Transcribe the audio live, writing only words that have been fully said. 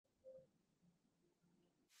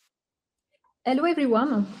Hello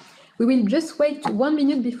everyone. We will just wait 1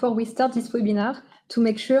 minute before we start this webinar to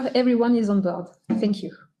make sure everyone is on board. Thank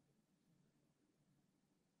you.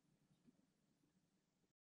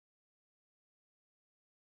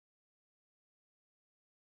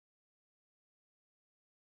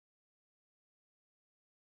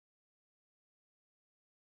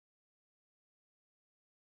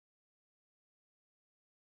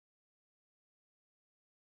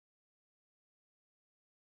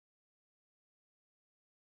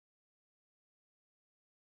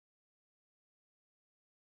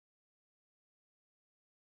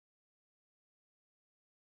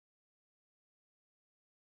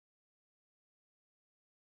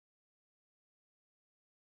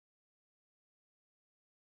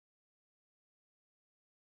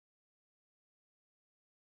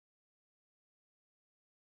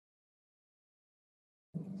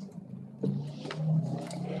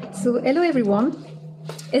 So hello everyone.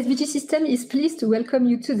 SBG System is pleased to welcome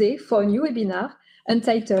you today for a new webinar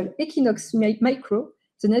entitled Ekinox Micro,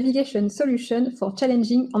 the navigation solution for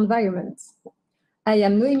challenging environments. I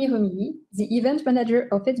am Noémie Romilly, the event manager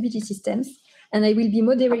of SBG Systems, and I will be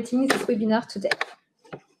moderating this webinar today.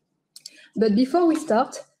 But before we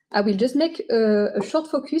start, I will just make a short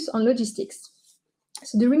focus on logistics.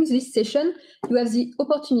 So during this session, you have the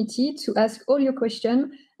opportunity to ask all your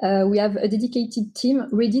questions. We have a dedicated team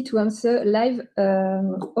ready to answer live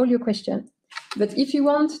all your questions. But if you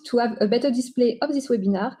want to have a better display of this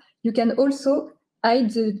webinar, you can also hide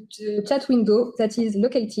the chat window that is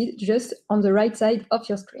located just on the right side of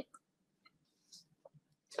your screen.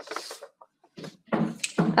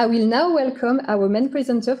 I will now welcome our main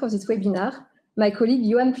presenter for this webinar, my colleague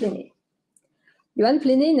Johan Plenet. Johan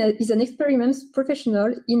Plenet is an experienced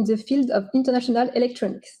professional in the field of international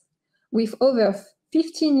electronics. With over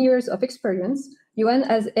 15 years of experience, Johan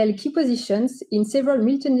has held key positions in several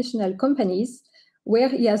multinational companies where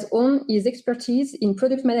he has honed his expertise in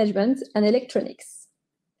product management and electronics.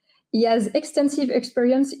 He has extensive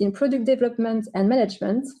experience in product development and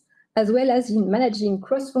management, as well as in managing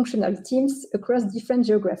cross-functional teams across different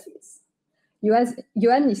geographies.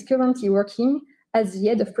 Johan is currently working as the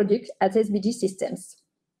head of product at SBG Systems.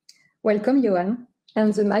 Welcome, Johan,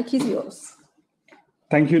 and the mic is yours.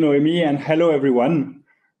 Thank you, Noémie, and hello, everyone.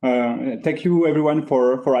 Thank you, everyone,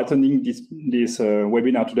 for attending this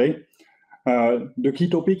webinar today. The key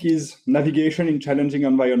topic is navigation in challenging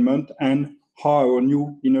environment and how our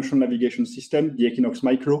new inertial navigation system, the Ekinox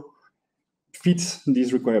Micro, fits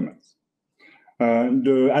these requirements.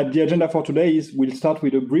 The agenda for today is we'll start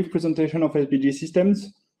with a brief presentation of SBG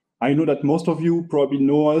Systems. I know that most of you probably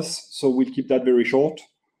know us, so we'll keep that very short.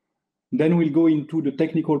 Then we'll go into the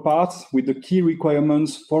technical parts with the key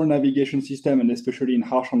requirements for navigation system and especially in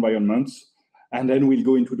harsh environments. And then we'll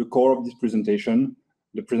go into the core of this presentation,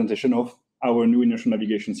 the presentation of our new inertial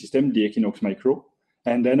navigation system, the Ekinox Micro.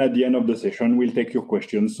 And then at the end of the session, we'll take your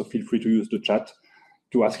questions. So feel free to use the chat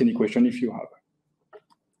to ask any question if you have.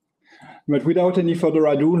 But without any further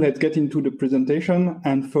ado, let's get into the presentation.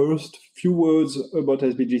 And first, few words about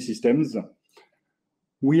SBG Systems.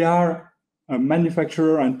 We are a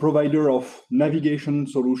manufacturer and provider of navigation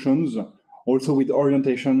solutions, also with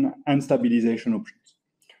orientation and stabilization options.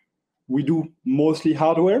 We do mostly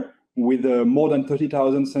hardware with more than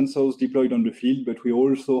 30,000 sensors deployed on the field, but we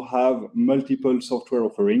also have multiple software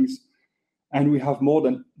offerings. And we have more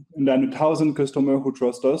than 1,000 customers who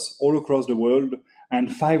trust us all across the world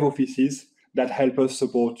and 5 offices that help us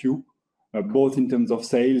support you, both in terms of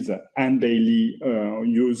sales and daily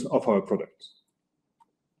use of our products.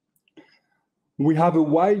 We have a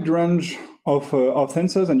wide range of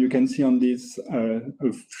sensors, and you can see on this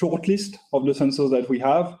a short list of the sensors that we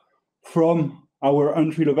have, from our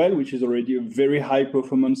entry level, which is already a very high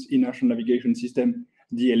performance inertial navigation system,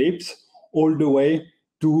 the Ellipse, all the way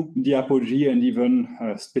to the Apogee and even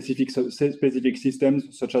specific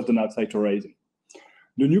systems such as the Night Horizon.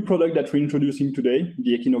 The new product that we're introducing today,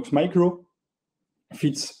 the Ekinox Micro,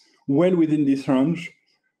 fits well within this range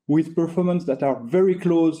with performance that are very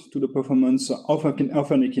close to the performance of an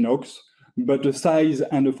Ekinox, but the size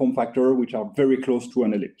and the form factor which are very close to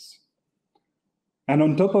an Ellipse. And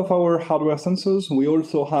on top of our hardware sensors, we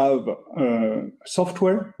also have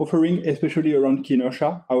software offering, especially around key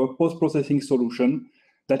inertia, our post-processing solution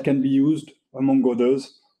that can be used, among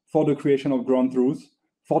others, for the creation of ground truth,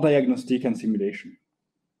 for diagnostic and simulation.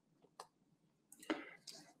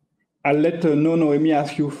 I'll let Noémie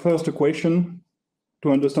ask you first a question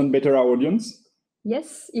to understand better our audience.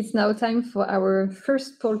 Yes, it's now time for our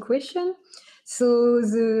first poll question. So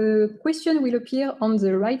the question will appear on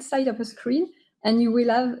the right side of the screen, and you will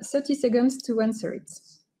have 30 seconds to answer it.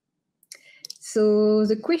 So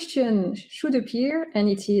the question should appear, and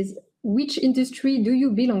it is, which industry do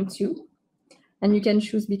you belong to? And you can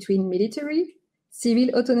choose between military,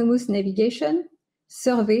 civil autonomous navigation,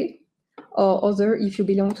 survey, or other if you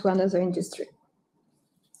belong to another industry.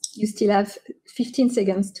 You still have 15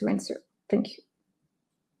 seconds to answer. Thank you.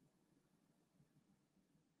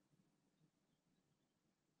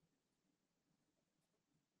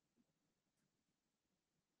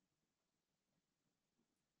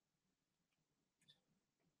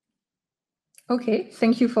 Okay,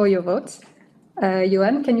 thank you for your vote.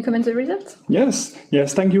 Johan, can you comment the result? Yes,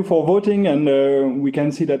 thank you for voting. And we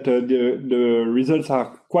can see that the results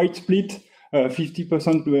are quite split,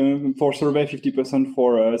 50% for survey, 50%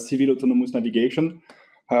 for civil autonomous navigation.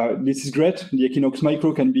 This is great. The Ekinox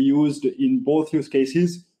Micro can be used in both use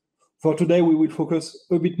cases. For today, we will focus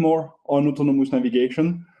a bit more on autonomous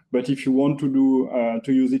navigation. But if you want to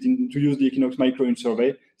use the Ekinox Micro in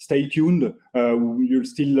survey, stay tuned. You'll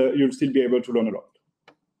still be able to learn a lot.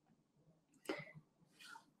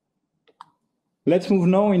 Let's move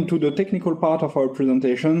now into the technical part of our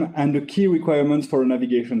presentation and the key requirements for a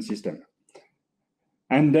navigation system.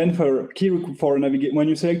 And then when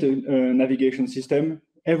you select a navigation system,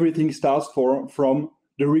 everything starts from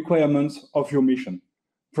the requirements of your mission.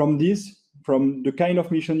 From the kind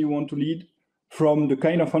of mission you want to lead, from the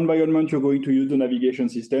kind of environment you're going to use the navigation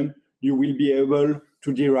system, you will be able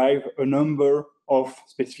to derive a number of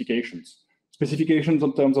specifications. Specifications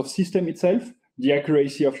in terms of system itself, the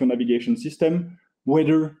accuracy of your navigation system,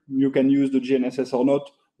 whether you can use the GNSS or not,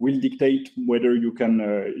 will dictate whether you can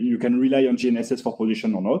rely on GNSS for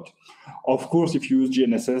position or not. Of course, if you use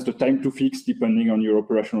GNSS, the time to fix, depending on your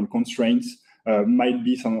operational constraints, might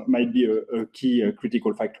be a key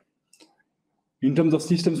critical factor. In terms of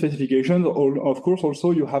system specifications, of course, also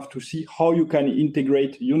you have to see how you can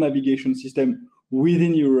integrate your navigation system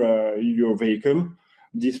within your vehicle.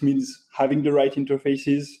 This means having the right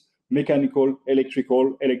interfaces, mechanical,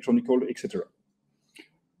 electrical, electronical, etc.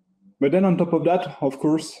 But then on top of that, of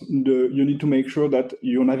course, you need to make sure that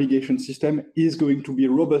your navigation system is going to be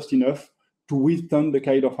robust enough to withstand the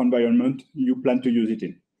kind of environment you plan to use it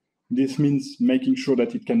in. This means making sure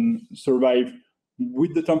that it can survive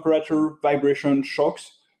with the temperature, vibration,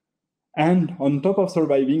 shocks. And on top of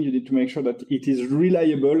surviving, you need to make sure that it is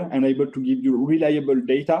reliable and able to give you reliable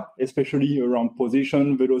data, especially around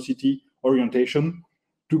position, velocity, orientation,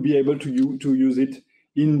 to be able to use it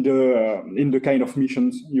in the kind of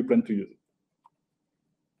missions you plan to use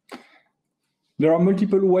it. There are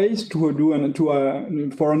multiple ways to do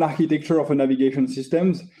for an architecture of a navigation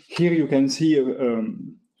systems. Here you can see a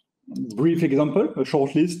brief example, a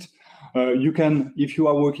short list. You can, if you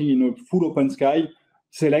are working in a full open sky,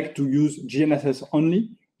 select to use GNSS only.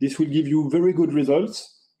 This will give you very good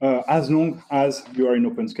results as long as you are in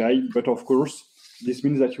open sky. But of course, this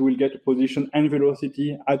means that you will get position and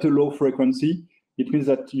velocity at a low frequency. It means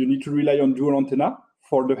that you need to rely on dual antenna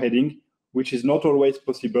for the heading, which is not always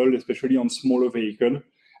possible, especially on smaller vehicles.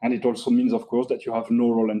 And it also means, of course, that you have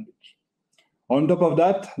no roll and pitch. On top of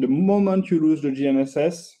that, the moment you lose the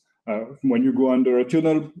GNSS, when you go under a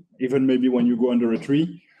tunnel, even maybe when you go under a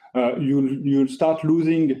tree, you'll start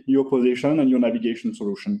losing your position and your navigation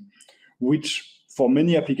solution, which for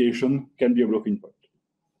many applications can be a blocking point.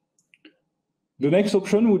 The next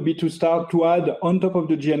option would be to start to add on top of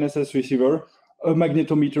the GNSS receiver a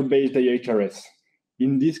magnetometer-based AHRS.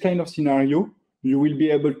 In this kind of scenario, you will be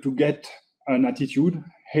able to get an attitude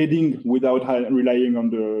heading without relying on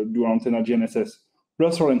the dual antenna GNSS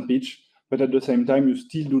plus roll and pitch, but at the same time, you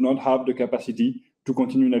still do not have the capacity to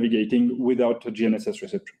continue navigating without a GNSS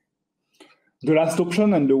reception. The last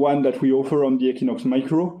option, and the one that we offer on the Ekinox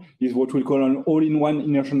Micro, is what we call an all-in-one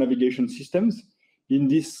inertial navigation systems. In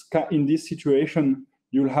this situation,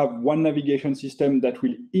 you'll have one navigation system that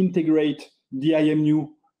will integrate the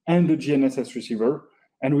IMU and the GNSS receiver,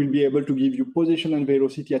 and will be able to give you position and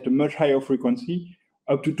velocity at a much higher frequency,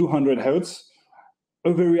 up to 200 Hertz,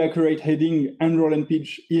 a very accurate heading and roll and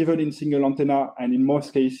pitch, even in single antenna, and in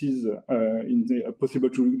most cases, possible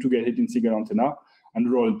to get it in single antenna,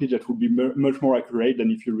 and roll and pitch that would be much more accurate than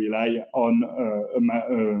if you rely on a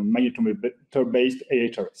magnetometer-based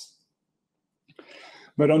AHRS.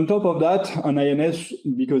 But on top of that, an INS,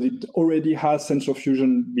 because it already has sensor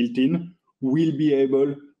fusion built in, will be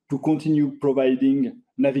able to continue providing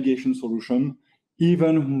navigation solution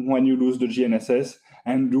even when you lose the GNSS,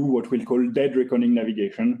 and do what we'll call dead reckoning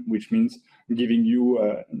navigation, which means giving you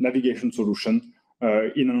a navigation solution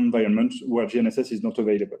in an environment where GNSS is not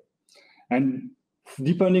available. And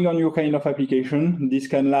depending on your kind of application, this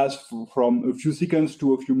can last from a few seconds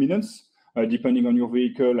to a few minutes, depending on your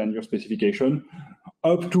vehicle and your specification.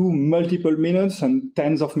 up to multiple minutes and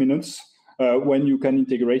tens of minutes when you can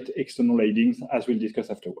integrate external aidings, as we'll discuss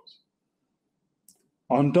afterwards.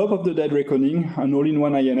 On top of the dead reckoning, an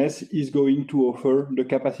all-in-one INS is going to offer the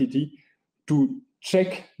capacity to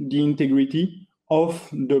check the integrity of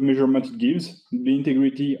the measurement it gives, the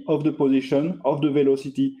integrity of the position, of the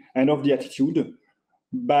velocity, and of the attitude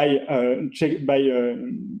by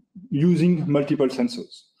using multiple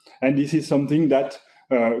sensors. And this is something that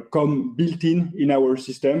come built in our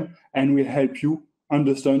system and will help you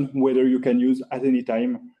understand whether you can use at any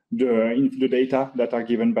time the data that are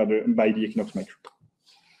given by the Ekinox Micro.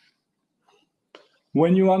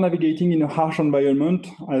 When you are navigating in a harsh environment,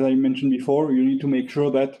 as I mentioned before, you need to make sure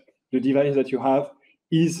that the device that you have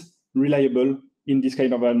is reliable in this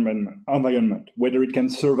kind of environment, whether it can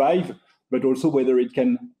survive, but also whether it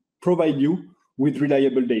can provide you with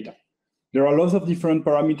reliable data. There are lots of different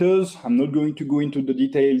parameters. I'm not going to go into the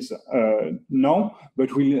details now,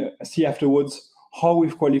 but we'll see afterwards how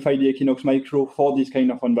we've qualified the Ekinox Micro for this kind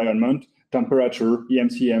of environment: temperature,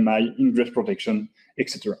 EMC, EMI, ingress protection,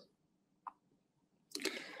 etc.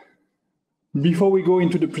 Before we go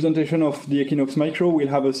into the presentation of the Ekinox Micro, we'll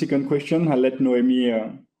have a second question. I'll let Noemi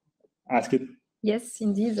ask it. Yes,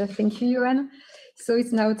 indeed. Thank you, Johan. So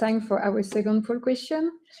it's now time for our second poll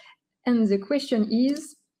question. And the question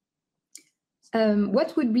is,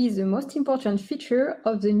 what would be the most important feature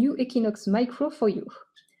of the new Ekinox Micro for you?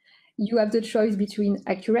 You have the choice between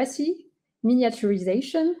accuracy,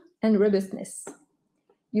 miniaturization, and robustness.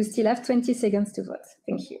 You still have 20 seconds to vote.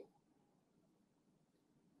 Thank you.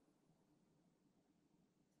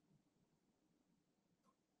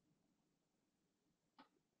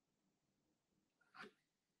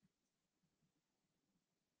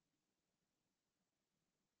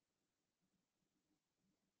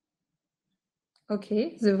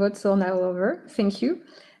 Okay, the votes are now over. Thank you.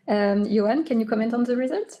 Johan, can you comment on the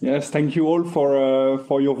results? Yes, thank you all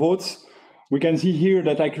for your votes. We can see here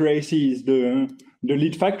that accuracy is the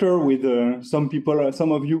lead factor with some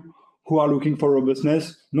of you who are looking for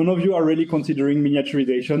robustness. None of you are really considering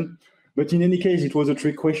miniaturization, but in any case, it was a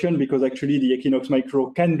trick question because actually the Ekinox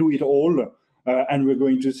Micro can do it all, and we're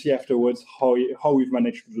going to see afterwards how we've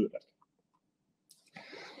managed to do that.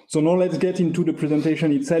 So now let's get into the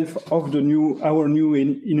presentation itself of our new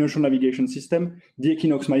inertial navigation system, the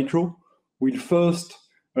Ekinox Micro. We'll first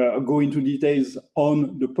go into details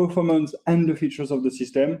on the performance and the features of the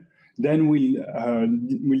system. Then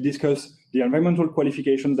we'll discuss the environmental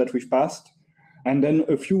qualifications that we've passed, and then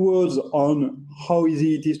a few words on how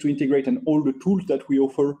easy it is to integrate and all the tools that we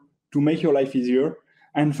offer to make your life easier.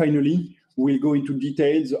 And finally, we'll go into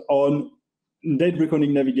details on dead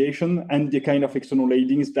reckoning navigation and the kind of external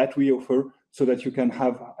aidings that we offer so that you can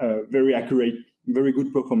have a very accurate, very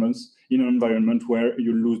good performance in an environment where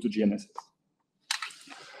you lose the GNSS.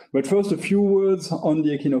 But first, a few words on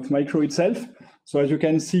the Ekinox Micro itself. So as you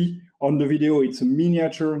can see on the video, it's a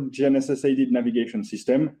miniature GNSS-aided navigation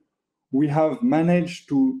system. We have managed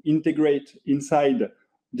to integrate inside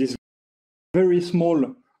this very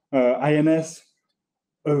small INS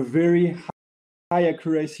a very high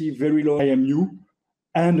accuracy, very low IMU,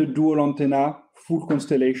 and a dual antenna, full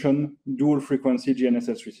constellation, dual frequency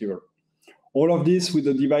GNSS receiver. All of this with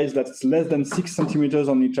a device that's less than 6 centimeters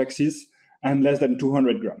on each axis and less than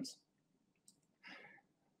 200 grams.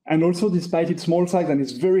 And also, despite its small size and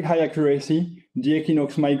its very high accuracy, the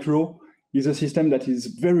Ekinox Micro is a system that is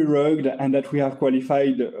very rugged and that we have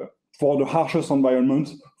qualified for the harshest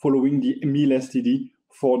environments following the MIL-STD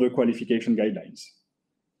for the qualification guidelines.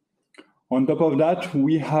 On top of that,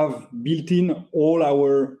 we have built in all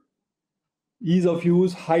our ease of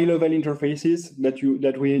use, high-level interfaces that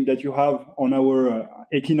you have on our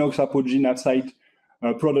Ekinox Apogee NavSight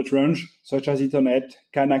product range, such as Ethernet,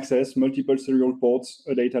 CAN access, multiple serial ports,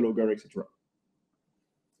 a data logger, etc.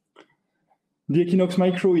 The Ekinox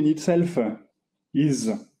Micro in itself is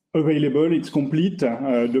available, it's complete.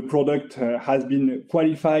 The product has been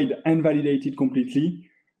qualified and validated completely.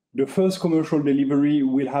 The first commercial delivery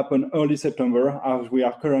will happen early September, as we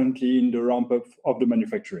are currently in the ramp-up of the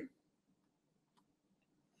manufacturing.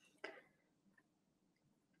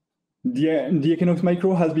 The Ekinox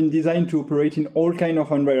Micro has been designed to operate in all kinds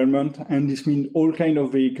of environments, and this means all kinds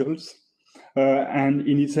of vehicles. And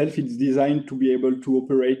in itself, it's designed to be able to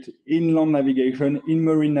operate in land navigation, in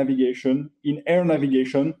marine navigation, in air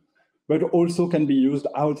navigation, but also can be used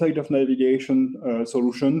outside of navigation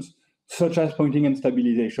solutions, such as pointing and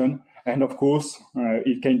stabilization. And of course,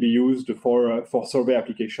 it can be used for survey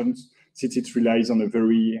applications, since it relies on a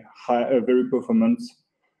very performance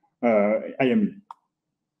IMU.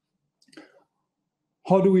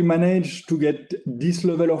 How do we manage to get this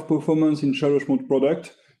level of performance in shallow mode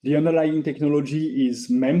product? The underlying technology is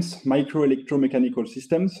MEMS, micro electromechanical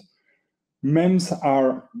systems. MEMS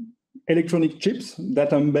are electronic chips that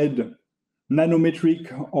embed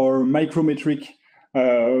nanometric or micrometric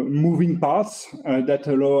moving parts that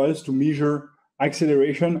allow us to measure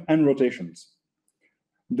acceleration and rotations.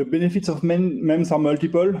 The benefits of MEMS are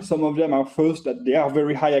multiple. Some of them are first that they are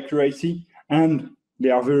very high accuracy and they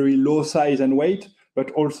are very low size and weight, but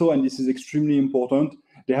also, and this is extremely important,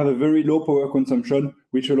 they have a very low power consumption,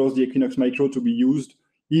 which allows the Ekinox Micro to be used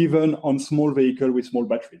even on small vehicles with small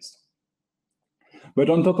batteries. But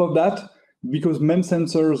on top of that, because MEMS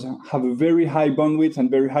sensors have a very high bandwidth and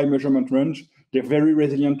very high measurement range, they're very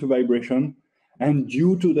resilient to vibration. And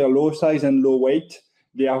due to their low size and low weight,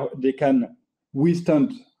 they can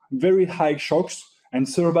withstand very high shocks and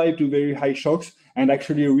survive to very high shocks and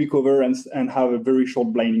actually recover and have a very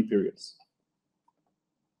short blinding periods.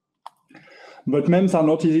 But MEMS are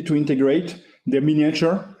not easy to integrate. They're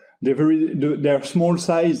miniature. Their small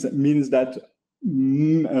size means that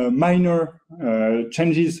minor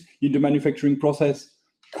changes in the manufacturing process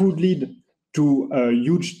could lead to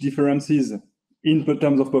huge differences in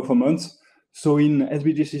terms of performance. So in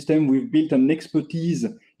SBG system, we've built an expertise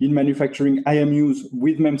in manufacturing IMUs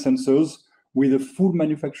with MEMS sensors with a full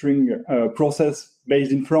manufacturing process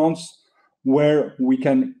based in France, where we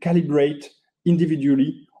can calibrate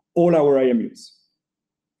individually all our IMUs.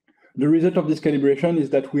 The result of this calibration is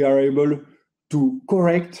that we are able to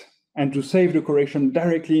correct and to save the correction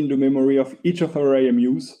directly in the memory of each of our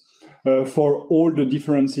IMUs for all the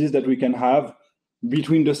differences that we can have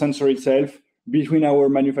between the sensor itself, between our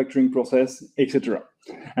manufacturing process, etc.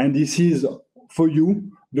 And this is, for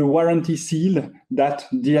you, the warranty seal that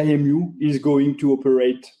the IMU is going to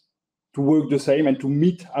operate, to work the same and to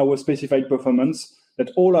meet our specified performance,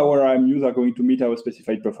 that all our IMUs are going to meet our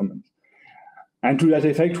specified performance. And to that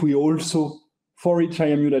effect, we also, for each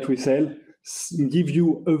IMU that we sell, give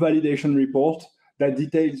you a validation report that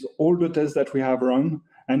details all the tests that we have run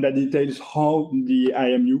and that details how the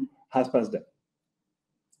IMU has passed them.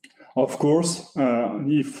 Of course,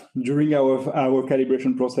 if during our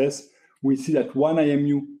calibration process, we see that one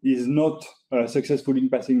IMU is not successful in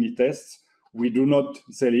passing the tests, we do not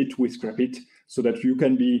sell it, we scrap it, so that you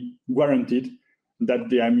can be guaranteed that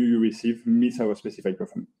the IMU you receive meets our specified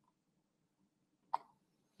performance.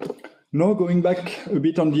 Now going back a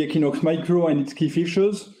bit on the Ekinox Micro and its key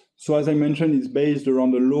features. So as I mentioned, it's based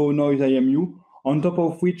around a low noise IMU, on top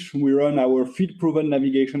of which we run our field-proven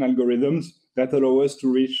navigation algorithms that allow us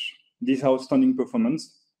to reach this outstanding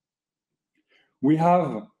performance. We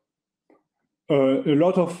have a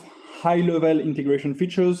lot of high-level integration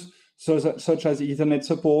features, such as Ethernet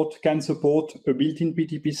support, CAN support, a built-in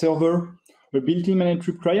PTP server, a built-in managed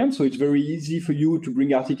trip client, so it's very easy for you to bring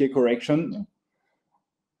RTK correction.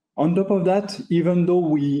 On top of that, even though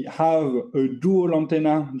we have a dual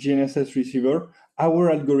antenna GNSS receiver,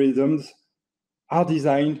 our algorithms are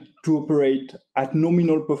designed to operate at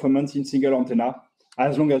nominal performance in single antenna,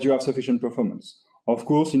 as long as you have sufficient performance. Of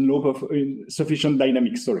course, sufficient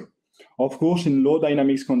dynamics, sorry. Of course, in low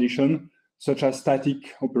dynamics condition, such as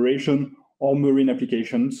static operation or marine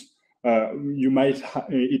applications,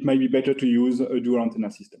 it might be better to use a dual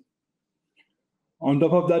antenna system. On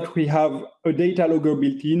top of that, we have a data logger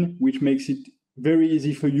built in, which makes it very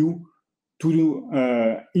easy for you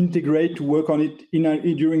to integrate, to work on it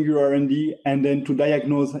during your R&D, and then to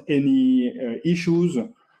diagnose any issues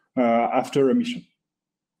after a mission.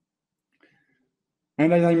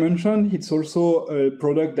 And as I mentioned, it's also a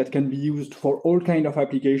product that can be used for all kinds of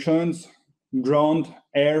applications, ground,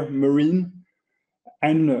 air, marine.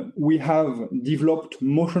 And we have developed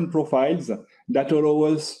motion profiles that allow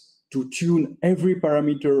us to tune every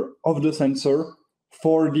parameter of the sensor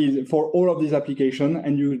for all of these applications.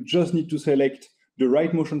 And you just need to select the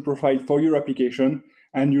right motion profile for your application.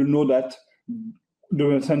 And you'll know that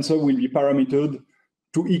the sensor will be parametered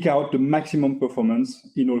to eke out the maximum performance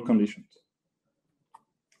in all conditions.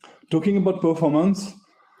 Talking about performance,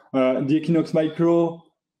 the Ekinox Micro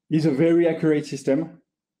is a very accurate system.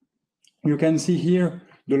 You can see here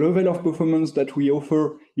the level of performance that we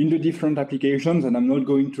offer in the different applications, and I'm not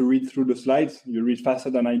going to read through the slides, you read faster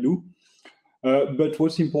than I do. But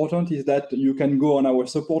what's important is that you can go on our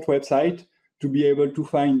support website to be able to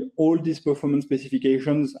find all these performance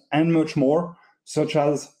specifications and much more, such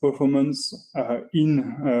as performance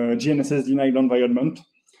in GNSS denied environment.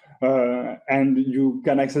 And you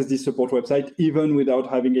can access this support website even without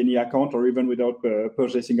having any account or even without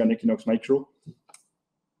purchasing an Ekinox Micro.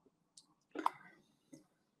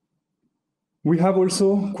 We have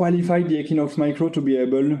also qualified the Ekinox Micro to be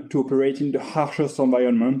able to operate in the harshest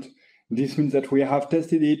environment. This means that we have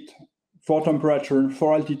tested it for temperature,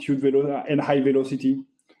 for altitude and high velocity.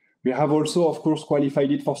 We have also, of course,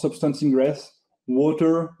 qualified it for substance ingress,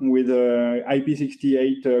 water with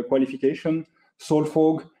IP68 qualification, salt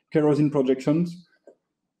fog, kerosene projections.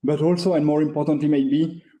 But also, and more importantly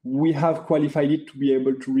maybe, we have qualified it to be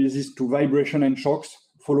able to resist to vibration and shocks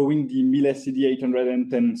following the MIL-STD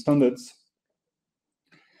 810 standards.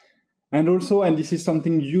 And also, and this is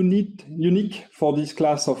something unique for this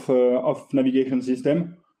class of navigation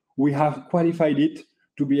system, we have qualified it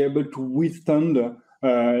to be able to withstand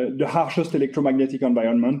the harshest electromagnetic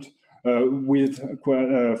environment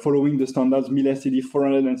following the standards MIL-STD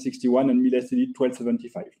 461 and MIL-STD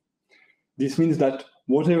 1275. This means that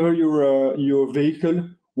whatever your vehicle,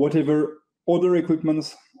 whatever other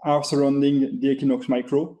equipments are surrounding the Ekinox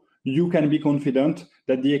Micro, you can be confident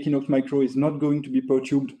that the Ekinox Micro is not going to be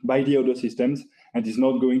perturbed by the other systems and is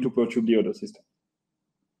not going to perturb the other system.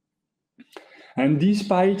 And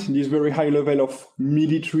despite this very high level of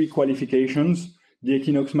military qualifications, the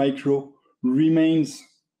Ekinox Micro remains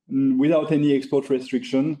without any export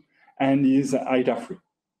restriction and is ITAR-free.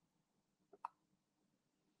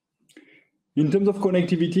 In terms of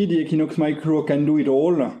connectivity, the Ekinox Micro can do it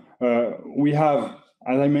all. We have,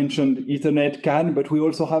 as I mentioned, Ethernet, CAN, but we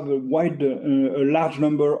also have a large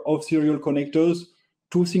number of serial connectors,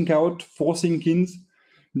 2 sync out, 4 sync ins.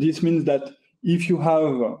 This means that if you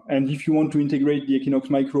have, and if you want to integrate the Ekinox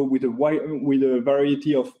Micro with a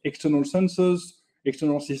variety of external sensors,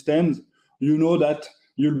 external systems, you know that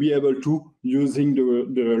you'll be able to using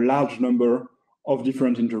the large number of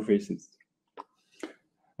different interfaces.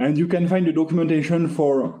 And you can find the documentation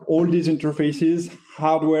for all these interfaces,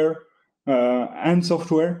 hardware and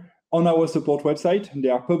software on our support website. They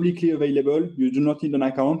are publicly available. You do not need an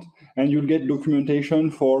account, and you'll get documentation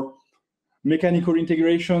for mechanical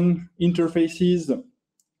integration, interfaces,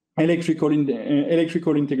 electrical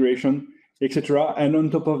integration, etc. And on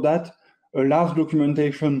top of that, a large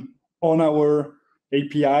documentation on our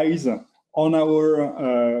APIs, on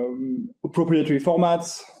our proprietary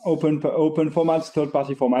formats, open formats,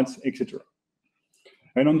 third-party formats, etc.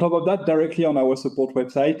 And on top of that, directly on our support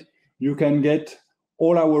website, you can get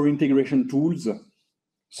all our integration tools,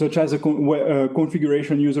 such as a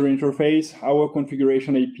configuration user interface, our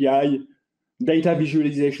configuration API, data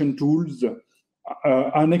visualization tools,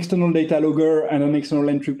 an external data logger, and an external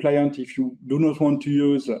entry client if you do not want to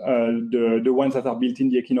use the ones that are built in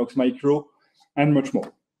the Ekinox Micro, and much more.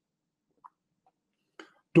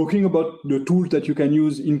 Talking about the tools that you can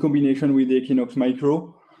use in combination with the Ekinox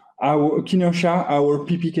Micro, our Kinersha, our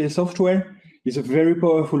PPK software, is a very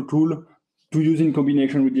powerful tool to use in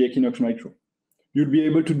combination with the Ekinox Micro. You'll be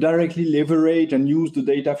able to directly leverage and use the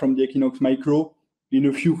data from the Ekinox Micro in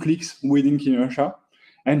a few clicks within Kinersha,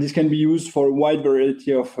 and this can be used for a wide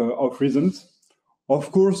variety of reasons. Of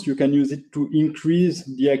course, you can use it to increase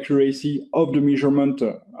the accuracy of the measurement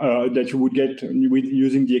that you would get with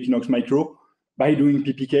using the Ekinox Micro by doing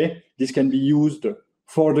PPK. This can be used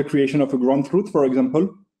for the creation of a ground truth, for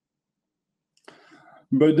example.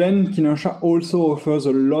 But then Kinersha also offers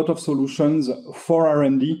a lot of solutions for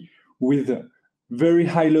R&D with very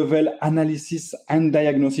high-level analysis and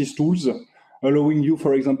diagnosis tools, allowing you,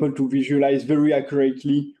 for example, to visualize very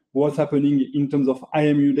accurately what's happening in terms of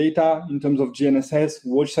IMU data, in terms of GNSS,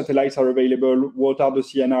 which satellites are available, what are the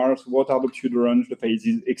CNRs, what are the pseudo-range, the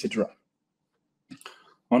phases, etc.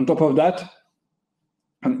 On top of that,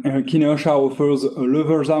 Kinersha offers a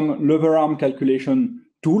lever arm calculation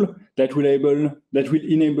tool that will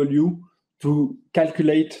enable you to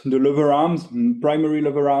calculate the lever arms, primary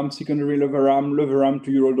lever arm, secondary lever arm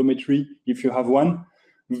to your odometry, if you have one,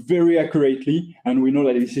 very accurately. And we know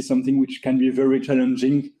that this is something which can be very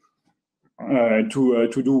challenging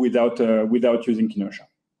to do without using Kinersha.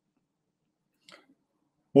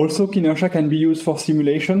 Also, Kinersha can be used for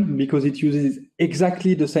simulation because it uses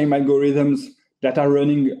exactly the same algorithms that are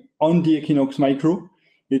running on the Ekinox Micro.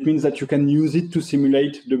 It means that you can use it to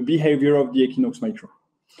simulate the behavior of the Ekinox Micro.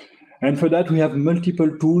 And for that, we have multiple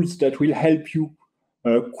tools that will help you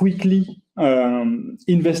quickly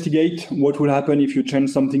investigate what will happen if you change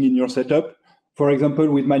something in your setup. For example,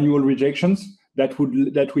 with manual rejections, that will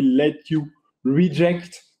let you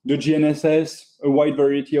reject the GNSS, a wide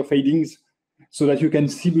variety of fadings, so that you can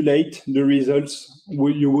simulate the results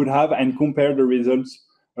you would have and compare the results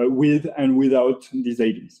with and without these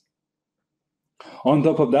aidings. On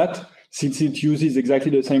top of that, since it uses exactly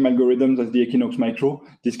the same algorithms as the Ekinox Micro,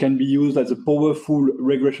 this can be used as a powerful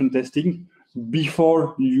regression testing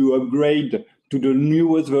before you upgrade to the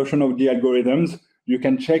newest version of the algorithms, you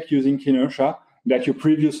can check using Inertia that your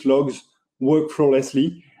previous logs work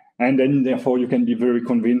flawlessly, and then therefore you can be very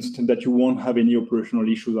convinced that you won't have any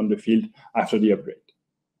operational issues on the field after the upgrade.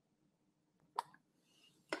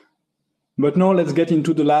 But now let's get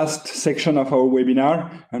into the last section of our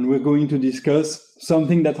webinar, and we're going to discuss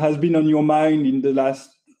something that has been on your mind in the last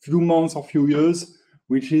few months or few years,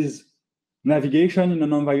 which is navigation in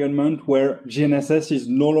an environment where GNSS is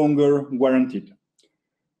no longer guaranteed.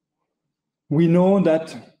 We know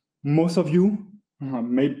that most of you,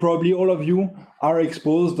 maybe probably all of you, are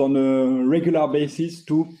exposed on a regular basis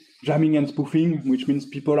to jamming and spoofing, which means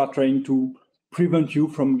people are trying to prevent you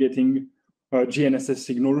from getting GNSS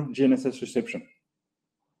signal, GNSS reception.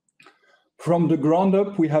 From the ground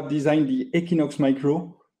up, we have designed the Ekinox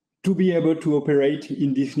Micro to be able to operate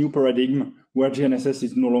in this new paradigm where GNSS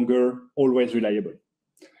is no longer always reliable.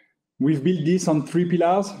 We've built this on 3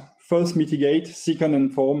 pillars. First, mitigate, second,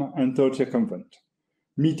 inform, and third, circumvent.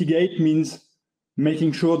 Mitigate means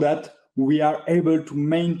making sure that we are able to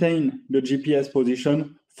maintain the GPS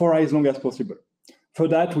position for as long as possible. For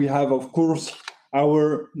that, we have, of course,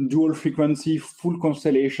 our dual frequency full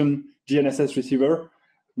constellation GNSS receiver,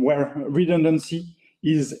 where redundancy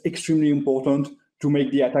is extremely important to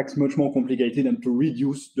make the attacks much more complicated and to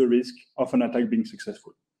reduce the risk of an attack being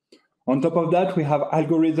successful. On top of that, we have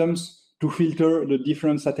algorithms to filter the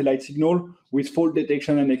different satellite signal with fault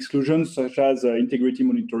detection and exclusion, such as integrity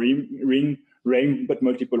monitoring, RAIN, but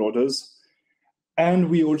multiple others. And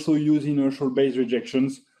we also use inertial-based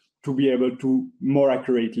rejections to be able to more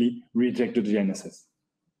accurately reject the GNSS.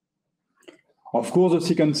 Of course, the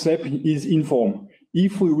second step is inform.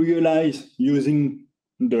 If we realize using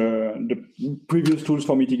the previous tools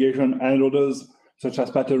for mitigation and others, such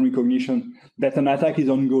as pattern recognition, that an attack is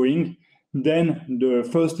ongoing, then the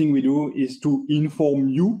first thing we do is to inform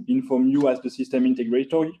you as the system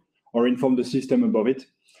integrator, or inform the system above it,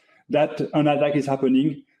 that an attack is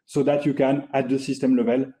happening so that you can, at the system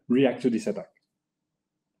level, react to this attack.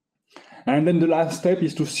 And then the last step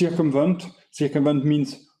is to circumvent. Circumvent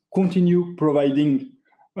means continue providing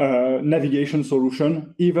navigation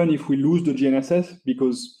solution, even if we lose the GNSS,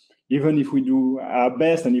 because even if we do our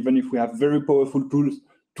best and even if we have very powerful tools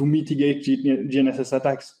to mitigate GNSS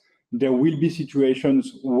attacks, there will be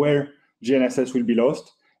situations where GNSS will be lost.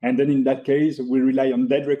 And then in that case, we rely on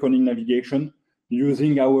dead reckoning navigation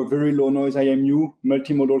using our very low noise IMU,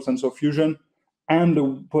 multimodal sensor fusion,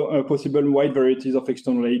 and possible wide varieties of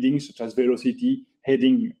external aiding, such as velocity,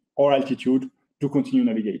 heading, or altitude, to continue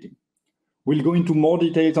navigating. We'll go into more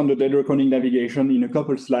details on the dead reckoning navigation in a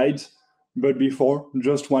couple slides, but before,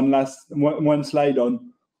 just one slide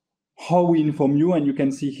on how we inform you, and you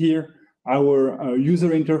can see here our user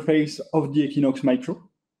interface of the Ekinox Micro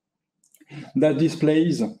that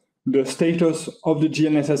displays the status of the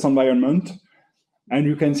GNSS environment, and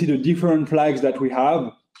you can see the different flags that we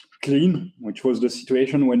have. Clean, which was the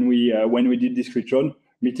situation when we did description,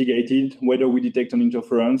 mitigated, whether we detect an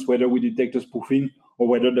interference, whether we detect a spoofing, or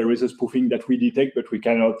whether there is a spoofing that we detect but we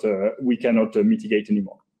cannot mitigate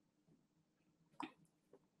anymore.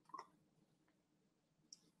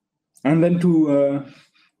 And then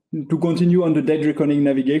to continue on the dead reckoning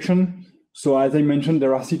navigation. So as I mentioned,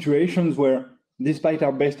 there are situations where, despite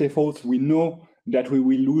our best efforts, we know that we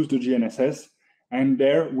will lose the GNSS. And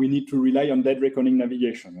there we need to rely on dead reckoning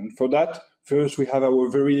navigation. And for that, first we have our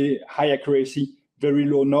very high accuracy, very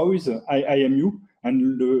low noise IMU.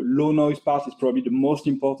 And the low noise part is probably the most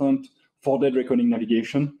important for dead reckoning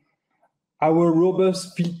navigation. Our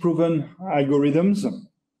robust field-proven algorithms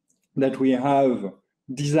that we have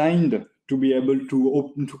designed to be able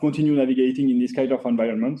to continue navigating in this kind of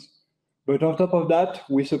environments. But on top of that,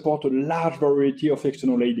 we support a large variety of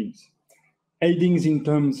external aidings. Aidings in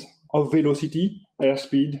terms of velocity,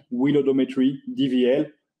 airspeed, wheel odometry, DVL,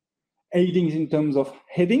 aidings in terms of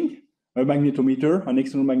heading, a magnetometer, an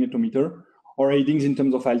external magnetometer, or aidings in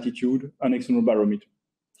terms of altitude, an external barometer.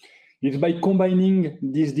 It's by combining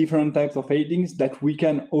these different types of aidings that we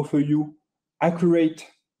can offer you accurate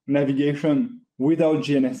navigation without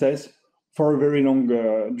GNSS for a very long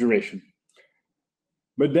duration.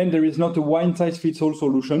 But then there is not a one-size-fits-all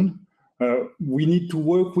solution. We need to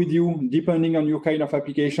work with you depending on your kind of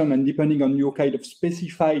application and depending on your kind of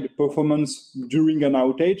specified performance during an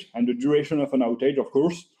outage and the duration of an outage, of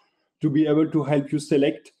course, to be able to help you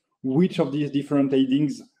select which of these different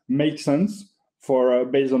aidings make sense for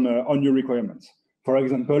based on your requirements. For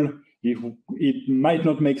example, if it might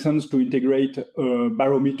not make sense to integrate a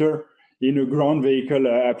barometer in a ground vehicle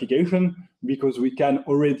application, because we can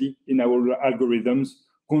already in our algorithms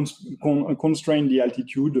constrain the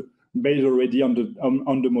altitude based already on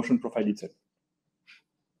the motion profile itself.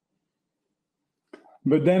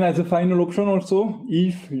 But then as a final option also,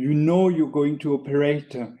 if you know you're going to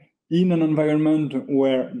operate in an environment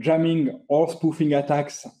where jamming or spoofing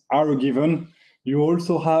attacks are a given, you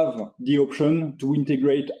also have the option to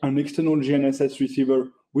integrate an external GNSS receiver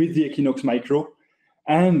with the Ekinox Micro.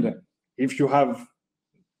 And if you have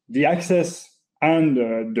the access and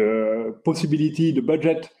the possibility, the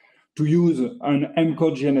budget to use an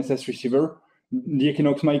M-code GNSS receiver, the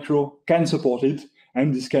Ekinox Micro can support it.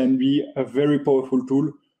 And this can be a very powerful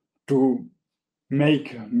tool to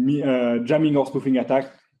make jamming or spoofing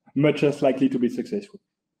attack much less likely to be successful.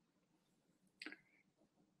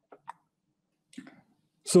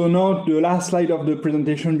 So now the last slide of the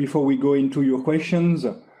presentation before we go into your questions,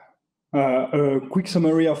 a quick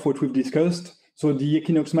summary of what we've discussed. So the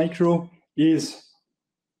Ekinox Micro is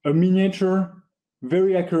a miniature,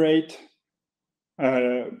 very accurate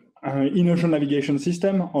inertial navigation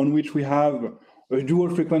system on which we have a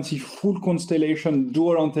dual frequency, full constellation,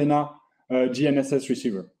 dual antenna GNSS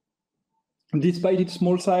receiver. Despite its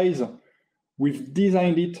small size, we've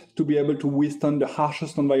designed it to be able to withstand the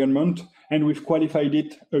harshest environment, and we've qualified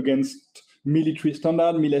it against military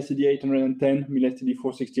standard, MIL-STD 810, MIL-STD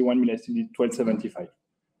 461, MIL-STD 1275.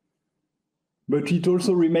 But it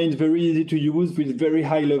also remains very easy to use with very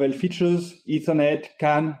high-level features, Ethernet,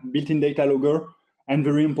 CAN, built-in data logger, and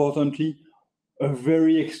very importantly, a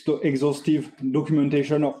very exhaustive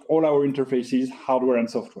documentation of all our interfaces, hardware and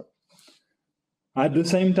software. At the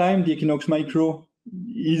same time, the Ekinox Micro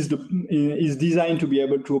is designed to be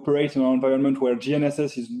able to operate in an environment where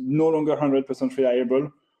GNSS is no longer 100%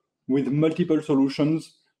 reliable, with multiple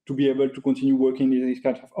solutions to be able to continue working in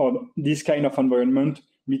this kind of environment,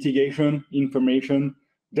 mitigation, information,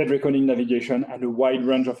 dead reckoning navigation, and a wide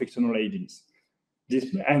range of external aidings.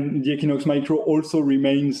 And the Ekinox Micro also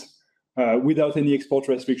remains without any export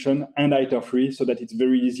restriction and ITAR-free, so that it's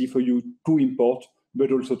very easy for you to import,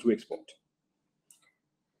 but also to export.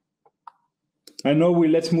 And now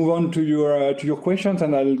let's move on to your questions,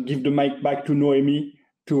 and I'll give the mic back to Noémie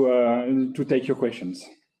to take your questions.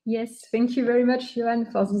 Yes, thank you very much, Johan,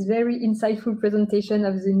 for this very insightful presentation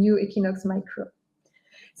of the new Ekinox Micro.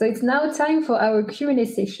 So it's now time for our Q&A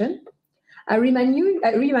session. I remind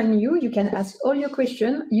you, you can ask all your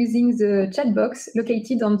questions using the chat box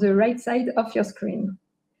located on the right side of your screen.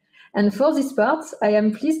 And for this part, I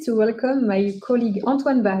am pleased to welcome my colleague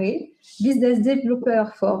Antoine Barré, business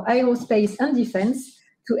developer for aerospace and defense,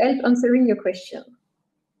 to help answering your question.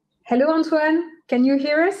 Hello, Antoine. Can you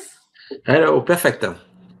hear us? Hello, perfect.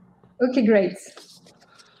 Okay, great.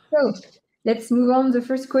 So let's move on to the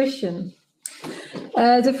first question.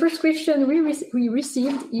 The first question we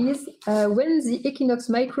received is when the Ekinox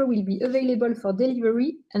Micro will be available for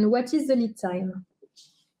delivery and what is the lead time?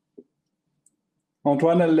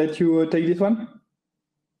 Antoine, I'll let you take this one.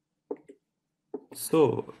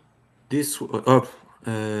 So this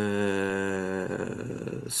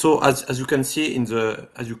so as you can see in the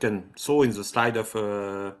in the slide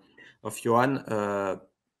of Johan,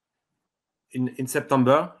 in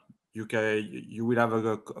September you will have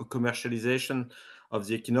a commercialization of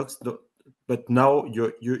the Ekinox, but now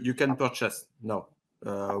you can purchase now.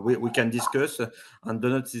 We can discuss and do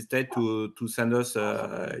not hesitate to send us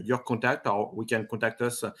your contact, or we can contact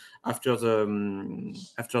us after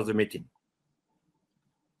the meeting.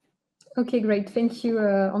 Okay, great. Thank you,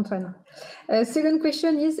 Antoine. Second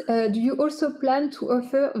question is, do you also plan to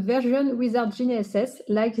offer a version without GNSS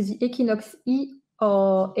like the Ekinox E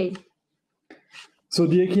or A? So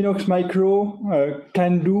the Ekinox Micro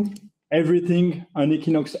can do everything an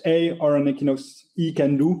Ekinox A or an Ekinox E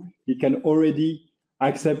can do. It can already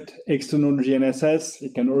accept external GNSS.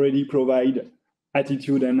 It can already provide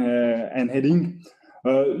attitude and heading.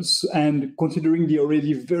 And considering the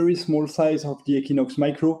already very small size of the Ekinox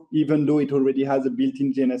Micro, even though it already has a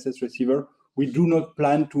built-in GNSS receiver, we do not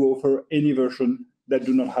plan to offer any version that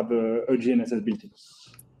do not have a GNSS built-in.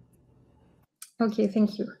 Okay,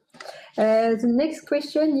 thank you. The next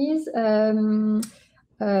question is,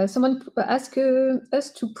 someone asked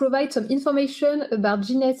us to provide some information about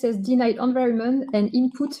GNSS denied environment and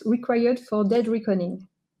input required for dead reckoning.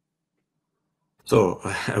 So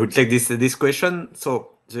I will take this question.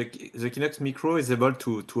 So the Ekinox Micro is able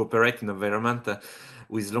to operate in an environment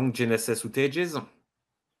with long GNSS outages.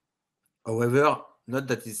 However,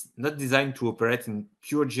 that is not designed to operate in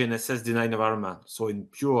pure GNSS denied environment, so in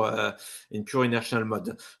pure inertial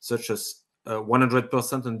mode, such as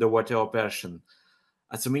 100% underwater operation.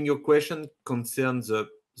 Assuming your question concerns the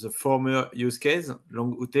former use case,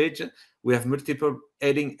 long outage, we have multiple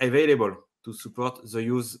heading available to support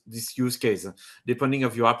this use case, depending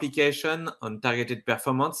of your application on targeted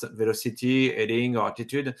performance, velocity, heading, or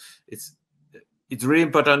altitude. it's really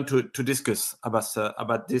important to discuss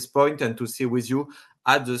about this point and to see with you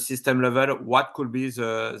at the system level what could be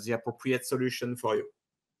the appropriate solution for you.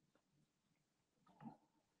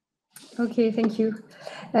 Okay, thank you.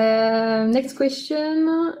 Next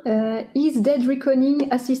question. Is dead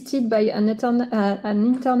reckoning assisted by an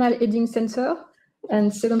internal heading sensor?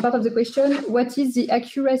 And second part of the question, what is the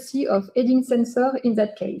accuracy of heading sensor in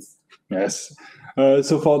that case? Yes.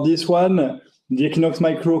 So for this one, the Ekinox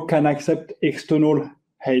Micro can accept external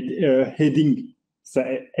heading,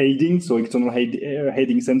 so external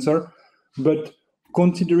heading sensor. But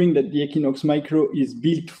considering that the Ekinox Micro is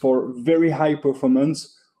built for very high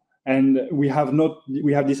performance, and we have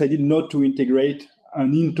decided not to integrate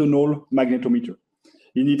an internal magnetometer.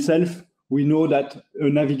 In itself, we know that a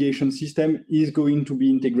navigation system is going to be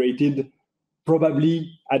integrated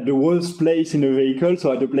probably at the worst place in a vehicle,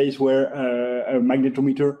 so at a place where a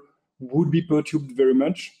magnetometer would be perturbed very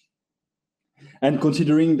much. And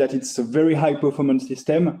considering that it's a very high performance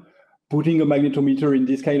system, putting a magnetometer in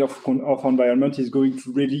this kind of environment is going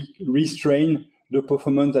to really restrain the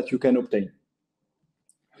performance that you can obtain.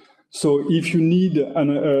 So if you need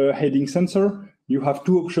a heading sensor, you have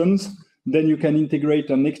two options. Then you can integrate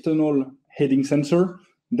an external heading sensor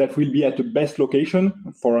that will be at the best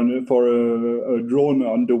location for a drone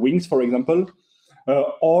on the wings, for example.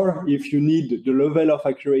 Or if you need the level of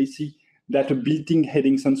accuracy that a built-in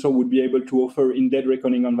heading sensor would be able to offer in dead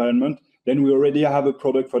reckoning environment, then we already have a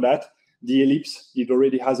product for that. The Ellipse, it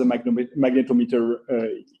already has a magnetometer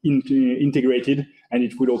integrated, and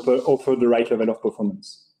it will offer the right level of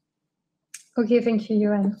performance. Okay, thank you,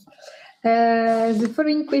 Johan. The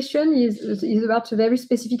following question is about a very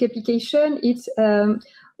specific application. It's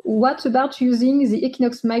what about using the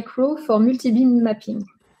Ekinox Micro for multi-beam mapping?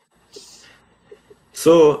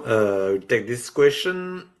 So we'll take this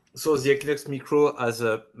question. So the Ekinox Micro has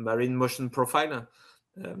a marine motion profile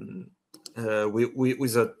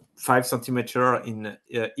with a 5 centimeter in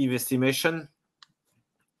Eve estimation.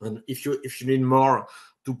 And if you need more,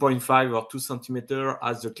 2.5 or 2 centimeter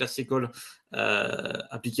as the classical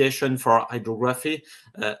application for hydrography.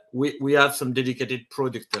 We have some dedicated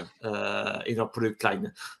product in our product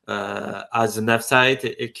line as a Navsight,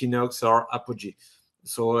 Ekinox, or Apogee.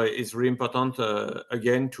 So it's really important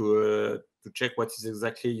again to check what is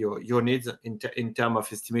exactly your needs in terms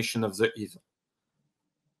of estimation of the Eve.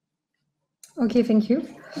 Okay, thank you.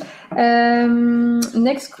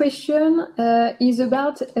 Next question is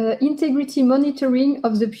about integrity monitoring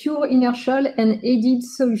of the pure inertial and aided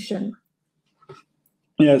solution.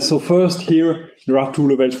 Yeah, so first here, there are two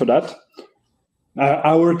levels for that.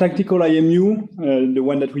 Our tactical IMU, the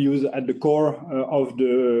one that we use at the core of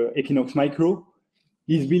the Ekinox Micro,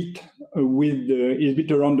 is built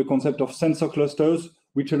around the concept of sensor clusters,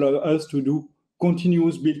 which allow us to do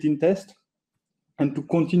continuous built-in tests and to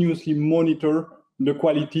continuously monitor the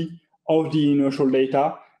quality of the inertial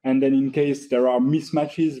data. And then in case there are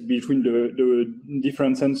mismatches between the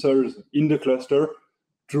different sensors in the cluster,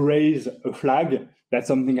 to raise a flag that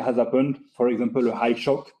something has happened, for example, a high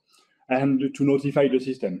shock, and to notify the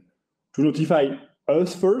system. To notify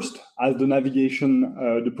us first as the navigation,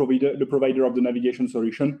 the provider of the navigation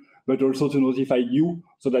solution, but also to notify you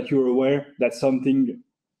so that you're aware that something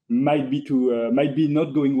might be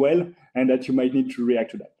not going well and that you might need to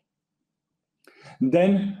react to that.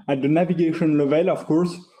 Then at the navigation level, of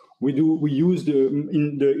course, we use the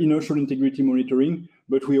inertial integrity monitoring,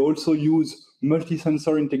 but we also use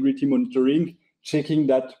multi-sensor integrity monitoring, checking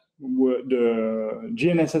that the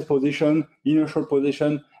GNSS position, inertial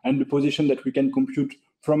position, and the position that we can compute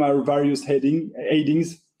from our various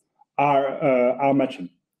headings are matching.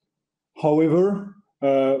 However,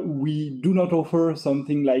 we do not offer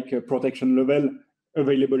something like a protection level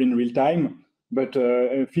available in real time, but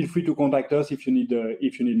feel free to contact us if you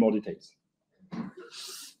need more details.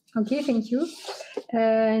 Okay, thank you.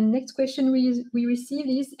 Next question we received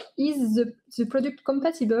is the product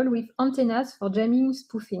compatible with antennas for jamming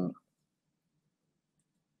spoofing?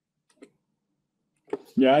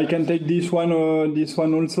 Yeah, I can take this one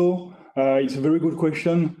also. It's a very good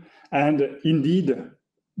question. And indeed,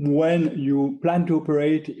 when you plan to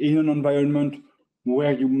operate in an environment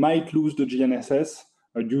where you might lose the GNSS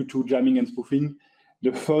due to jamming and spoofing,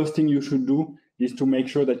 the first thing you should do is to make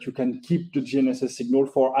sure that you can keep the GNSS signal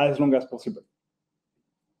for as long as possible.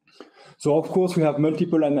 So of course, we have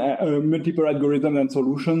multiple algorithms and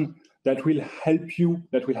solutions that will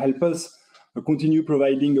help us continue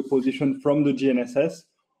providing a position from the GNSS.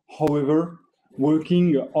 However,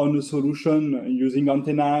 working on a solution using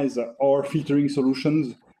antennas or filtering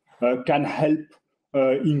solutions can help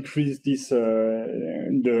increase this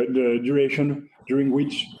the duration during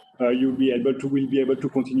which will be able to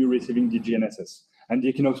continue receiving the GNSS. And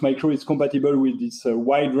the Ekinox Micro is compatible with this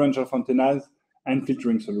wide range of antennas and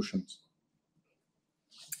filtering solutions.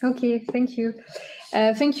 Okay, thank you.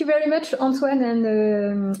 Thank you very much, Antoine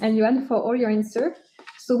and Johan, for all your answers.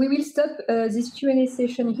 So we will stop this Q&A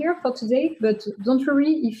session here for today, but don't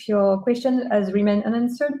worry, if your question has remained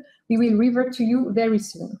unanswered, we will revert to you very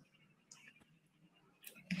soon.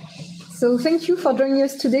 So thank you for joining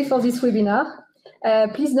us today for this webinar.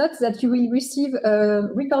 Please note that you will receive a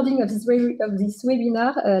recording of this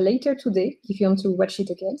webinar later today, if you want to watch it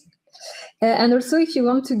again. And also, if you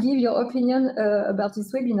want to give your opinion about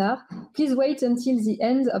this webinar, please wait until the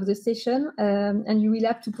end of the session, and you will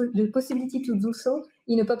have the possibility to do so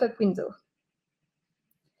in a pop-up window.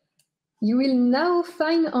 You will now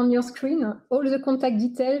find on your screen all the contact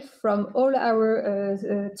details from all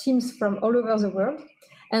our teams from all over the world,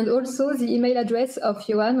 and also the email address of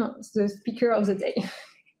Johan, the speaker of the day.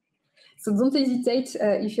 So don't hesitate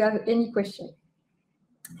if you have any question.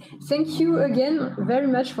 Thank you again very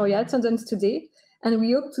much for your attendance today, and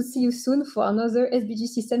we hope to see you soon for another SBG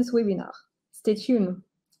Systems webinar. Stay tuned.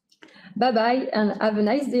 Bye-bye, and have a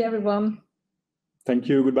nice day, everyone. Thank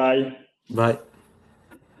you. Goodbye. Bye.